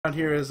Around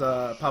here is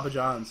Papa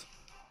John's.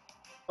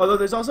 Although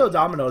there's also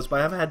Domino's, but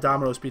I haven't had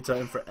Domino's pizza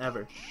in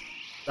forever.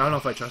 I don't know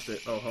if I trust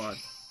it. Oh, hold on.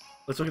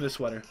 Let's look at this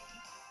sweater.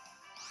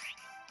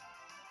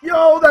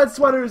 Yo, that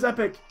sweater is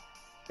epic.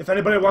 If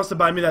anybody wants to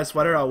buy me that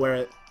sweater, I'll wear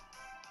it.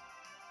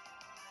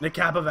 The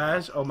Cap of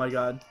Ash? Oh my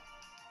god.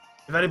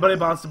 If anybody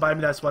wants to buy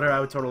me that sweater, I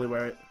would totally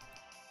wear it.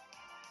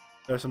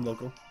 There's some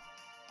local.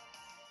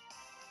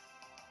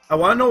 I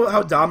want to know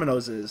how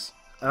Domino's is.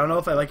 I don't know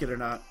if I like it or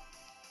not.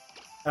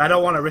 And I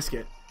don't want to risk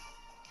it.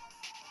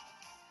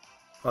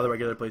 All the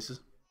regular places.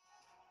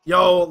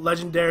 Yo,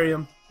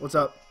 Legendarium. What's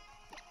up?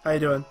 How you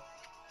doing?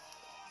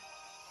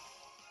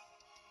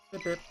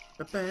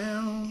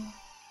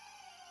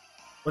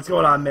 What's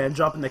going on, man?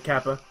 Dropping the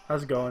Kappa.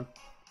 How's it going?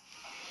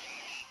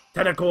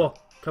 Tentacool.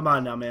 Come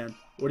on now, man.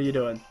 What are you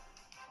doing?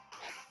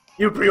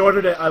 You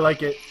pre-ordered it. I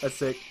like it. That's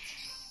sick.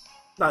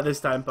 Not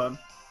this time, Pum.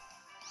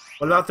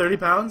 What about 30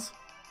 pounds?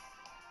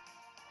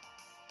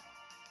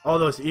 All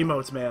those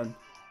emotes, man.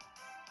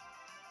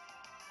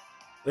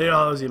 Look at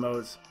all those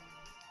emotes.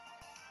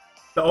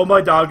 The oh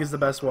my dog is the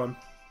best one.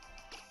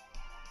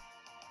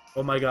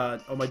 Oh my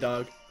god. Oh my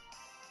dog.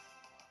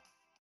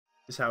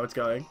 Is how it's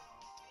going.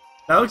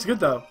 That looks good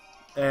though.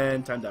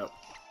 And timed out.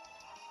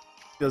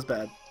 Feels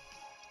bad.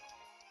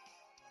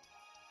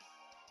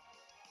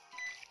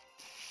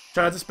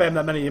 Try not to spam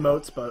that many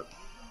emotes, but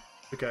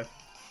okay.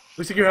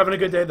 Looks like you're having a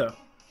good day though.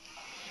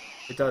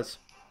 It does.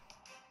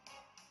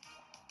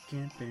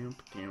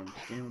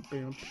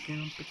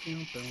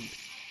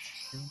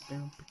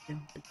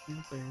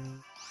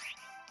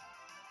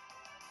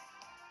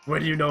 Where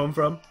do you know him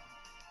from?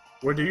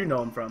 Where do you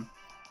know him from?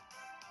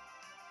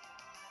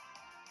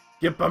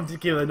 Get bumped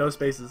tequila, no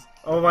spaces.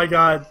 Oh my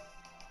god.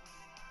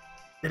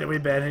 Didn't we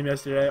ban him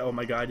yesterday? Oh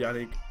my god,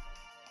 Yannick.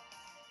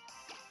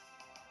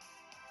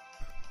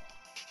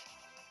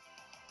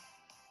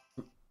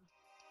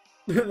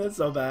 That's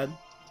so bad.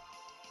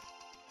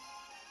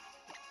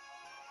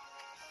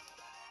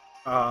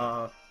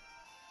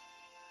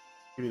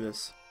 Give me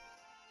this.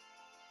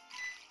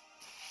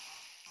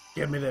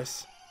 Give me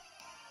this.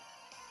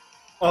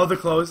 All the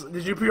clothes.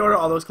 Did you pre-order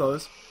all those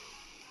clothes?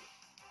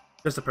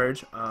 Just a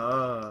purge?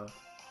 Yeah,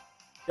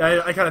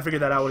 I kind of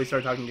figured that out when he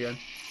started talking again.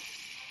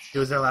 He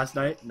was there last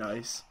night?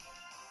 Nice.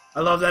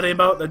 I love that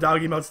emote. The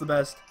dog emote's the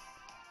best.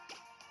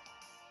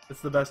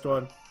 It's the best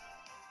one.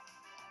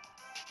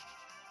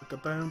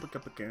 But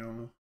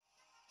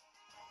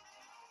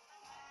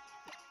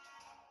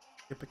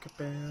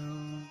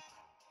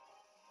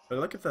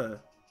look at the...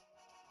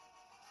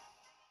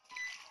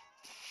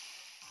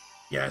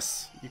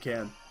 Yes, you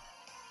can.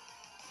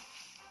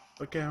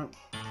 Look out.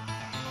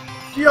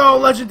 Yo,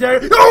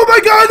 legendary. Oh my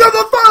god,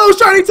 another follow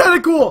shiny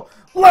Tentacool!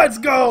 Let's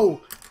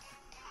go!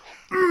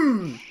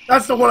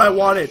 That's the one I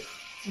wanted.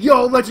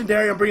 Yo,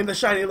 legendary, I'm bringing the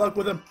shiny luck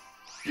with him.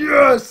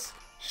 Yes!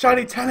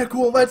 Shiny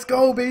Tentacool, let's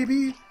go,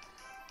 baby!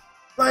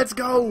 Let's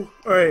go!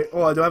 Alright,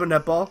 hold on, do I have a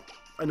netball?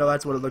 I know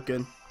that's what it looked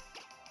good.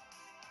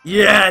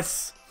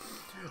 Yes!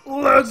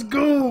 Let's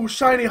go!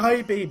 Shiny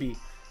height, baby!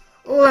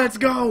 Let's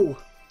go!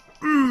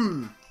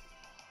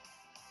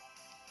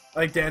 I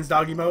like Dan's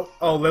dog emote.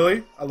 Oh,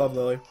 Lily? I love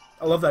Lily.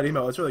 I love that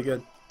emote. It's really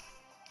good.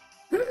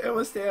 It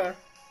was there.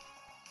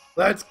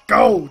 Let's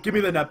go! Give me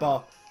the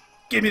netball.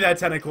 Give me that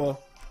Tentacool.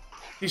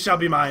 He shall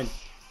be mine.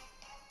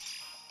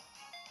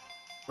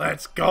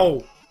 Let's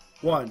go!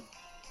 1,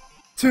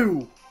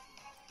 2,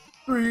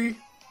 3.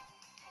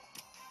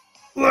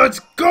 Let's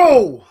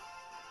go!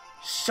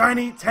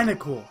 Shiny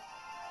Tentacool.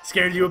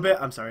 Scared you a bit?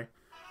 I'm sorry.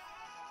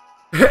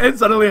 And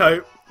suddenly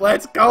hype.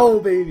 Let's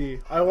go, baby.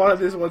 I wanted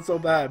this one so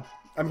bad.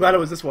 I'm glad it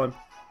was this one.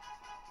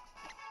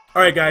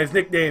 Alright, guys.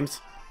 Nicknames.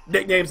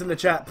 Nicknames in the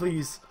chat,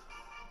 please.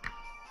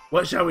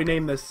 What shall we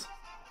name this?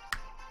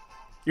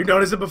 You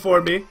noticed it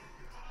before me.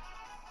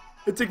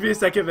 It took me a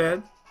second,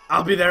 man.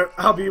 I'll be there.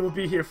 We'll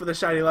be here for the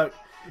shiny luck.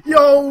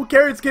 Yo,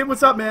 Carrots Kid,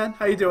 what's up, man?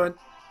 How you doing?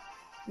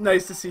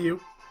 Nice to see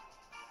you.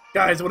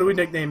 Guys, what do we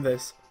nickname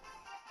this?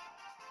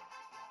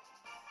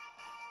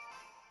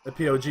 The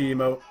POG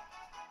emote.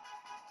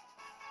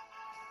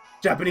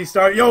 Japanese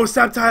star. Yo,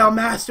 Septile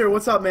Master.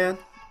 What's up, man?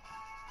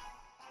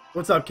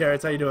 What's up,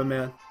 Carrots? How you doing,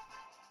 man?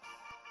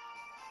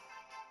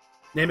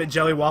 Name it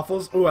Jelly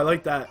Waffles. Ooh, I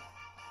like that.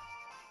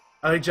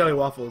 I like Jelly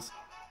Waffles.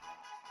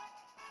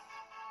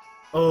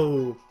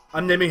 Oh,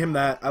 I'm naming him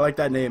that. I like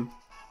that name.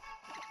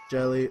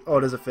 Jelly. Oh,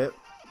 does it fit?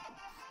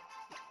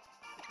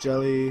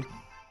 Jelly.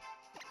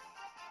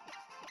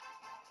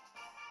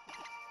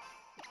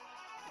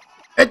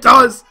 It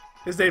does!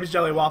 His name is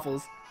Jelly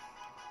Waffles.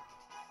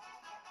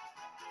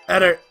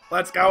 Enter.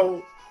 Let's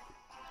go.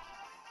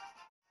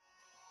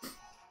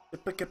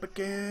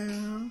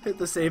 Hit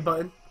the save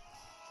button.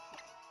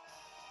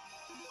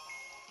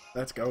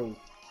 Let's go.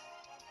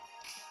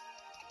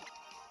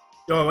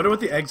 Yo, I wonder what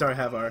the eggs are.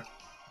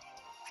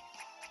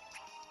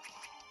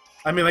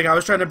 I mean, like, I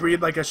was trying to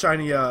breed, like, a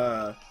shiny,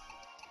 what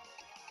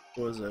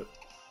was it?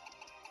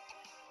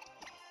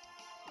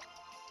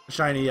 A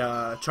shiny,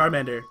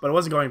 Charmander, but it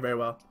wasn't going very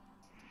well.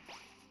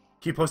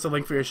 Can you post a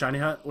link for your shiny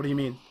hunt? What do you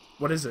mean?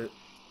 What is it?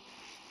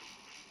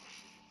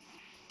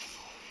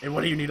 And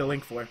what do you need a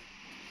link for?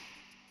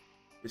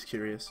 Just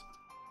curious.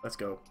 Let's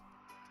go.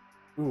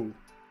 Ooh.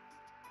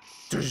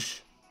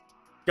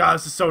 God,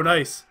 this is so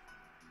nice.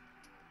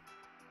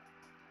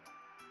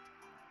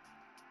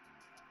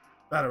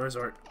 Battle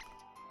Resort.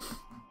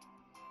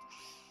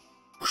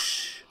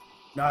 Whoosh.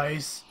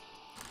 Nice.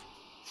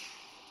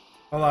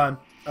 Hold on.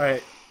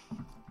 Alright.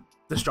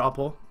 The straw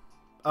pull.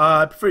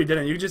 I prefer you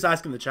didn't. You can just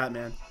ask in the chat,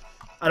 man.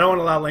 I don't want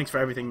to allow links for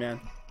everything, man.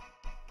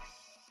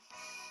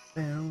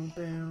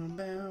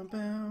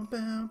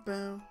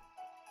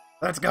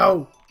 Let's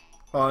go.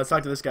 Oh, let's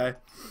talk to this guy. And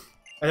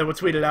then we'll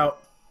tweet it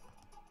out.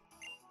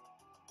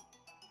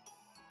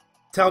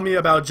 Tell me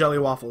about jelly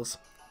waffles.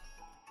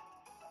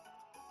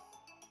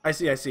 I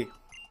see, I see.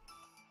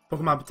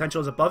 Pokemon potential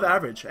is above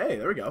average. Hey,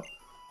 there we go.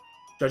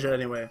 Judge it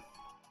anyway.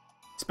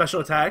 Special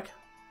attack.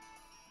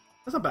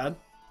 That's not bad.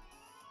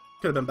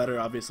 Could have been better,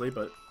 obviously,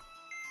 but...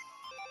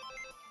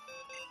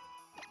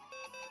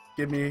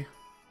 Give me...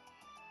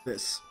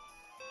 this.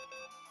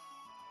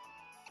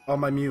 Oh,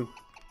 my Mew.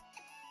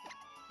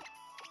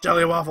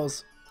 Jelly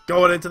waffles.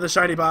 Going into the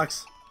shiny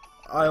box.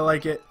 I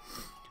like it.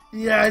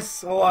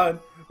 Yes! Hold on.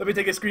 Let me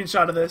take a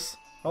screenshot of this.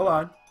 Hold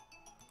on.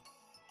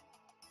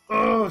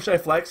 Oh, should I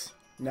flex?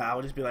 Nah,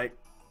 I'll just be like,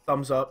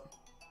 thumbs up.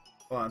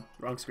 Hold on.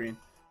 Wrong screen.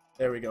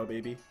 There we go,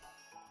 baby.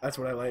 That's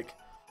what I like.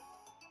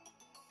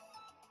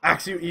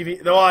 Axew,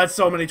 Eevee. Oh, that's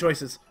so many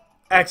choices.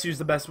 Axew's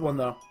the best one,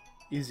 though.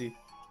 Easy.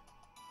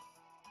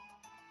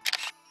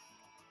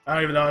 I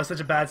don't even know. It's such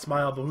a bad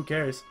smile, but who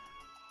cares?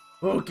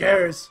 Who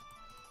cares?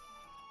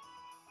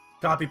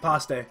 Copy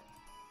pasta.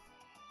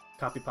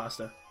 Copy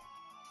pasta.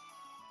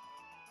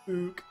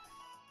 Ook.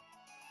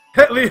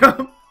 Hit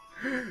Liam.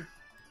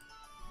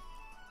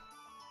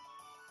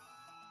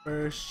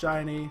 First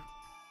shiny.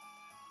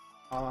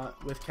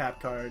 With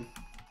cap card.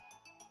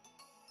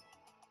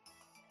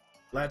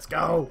 Let's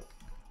go.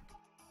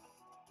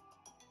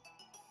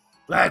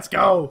 Let's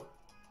go.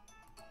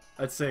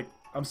 That's sick.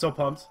 I'm so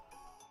pumped.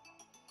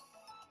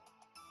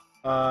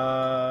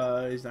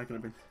 He's not gonna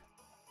be.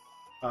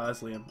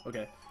 That's Liam.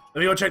 Okay. Let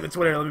me go check the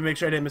Twitter. Let me make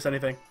sure I didn't miss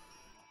anything.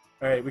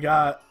 Alright, we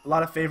got a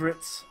lot of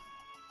favorites.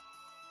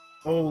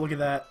 Oh, look at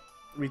that.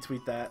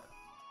 Retweet that.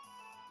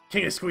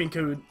 King of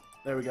Squeakoon.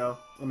 There we go.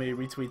 Let me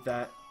retweet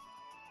that.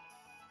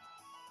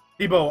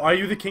 Debo, are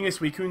you the King of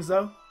Squeakoons,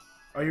 though?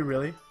 Are you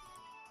really?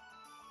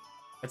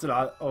 That's an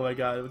odd. Oh my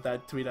god, with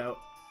that tweet out.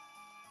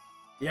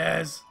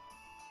 Yes!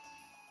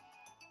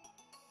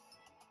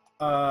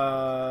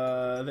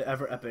 The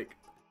ever epic.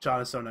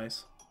 Sean is so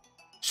nice.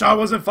 Sean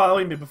wasn't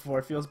following me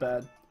before. Feels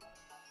bad.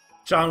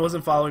 Sean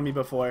wasn't following me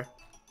before.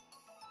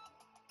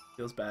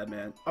 Feels bad,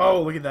 man.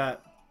 Oh, look at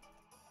that.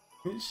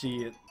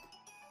 Shit.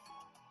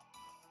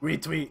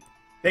 Retweet.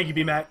 Thank you,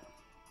 B-Mac.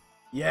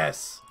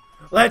 Yes.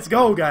 Let's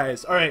go,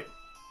 guys. Alright.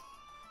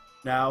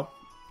 Now,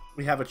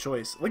 we have a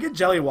choice. Look at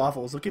Jelly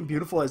Waffles. Looking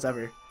beautiful as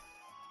ever.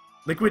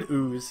 Liquid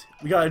Ooze.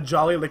 We got a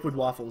Jolly Liquid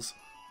Waffles.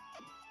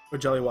 Or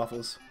Jelly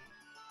Waffles.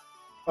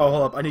 Oh,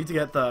 hold up. I need to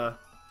get the...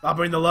 I'll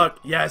bring the luck.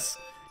 Yes.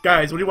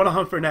 Guys, what do you want to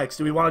hunt for next?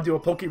 Do we want to do a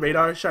Poke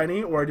Radar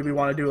shiny? Or do we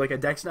want to do like a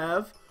Dex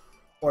Nav?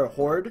 Or a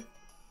Horde?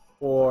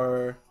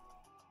 Or...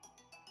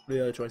 what are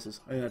the other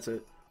choices? I think that's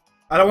it.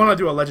 I don't want to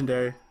do a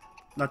Legendary.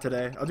 Not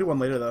today. I'll do one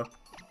later, though.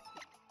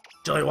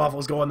 Jelly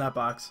Waffles, go in that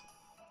box.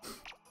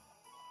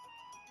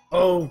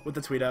 Oh, with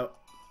the tweet out.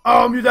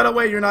 Oh, mute that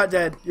away. You're not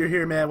dead. You're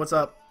here, man. What's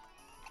up?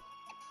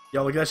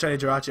 Yo, look at that shiny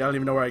Jirachi. I don't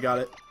even know where I got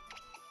it.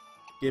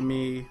 Give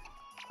me...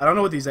 I don't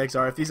know what these eggs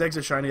are. If these eggs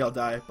are shiny, I'll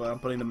die. But I'm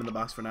putting them in the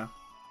box for now.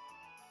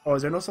 Oh,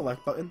 is there no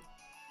select button?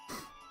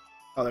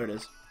 Oh, there it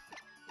is.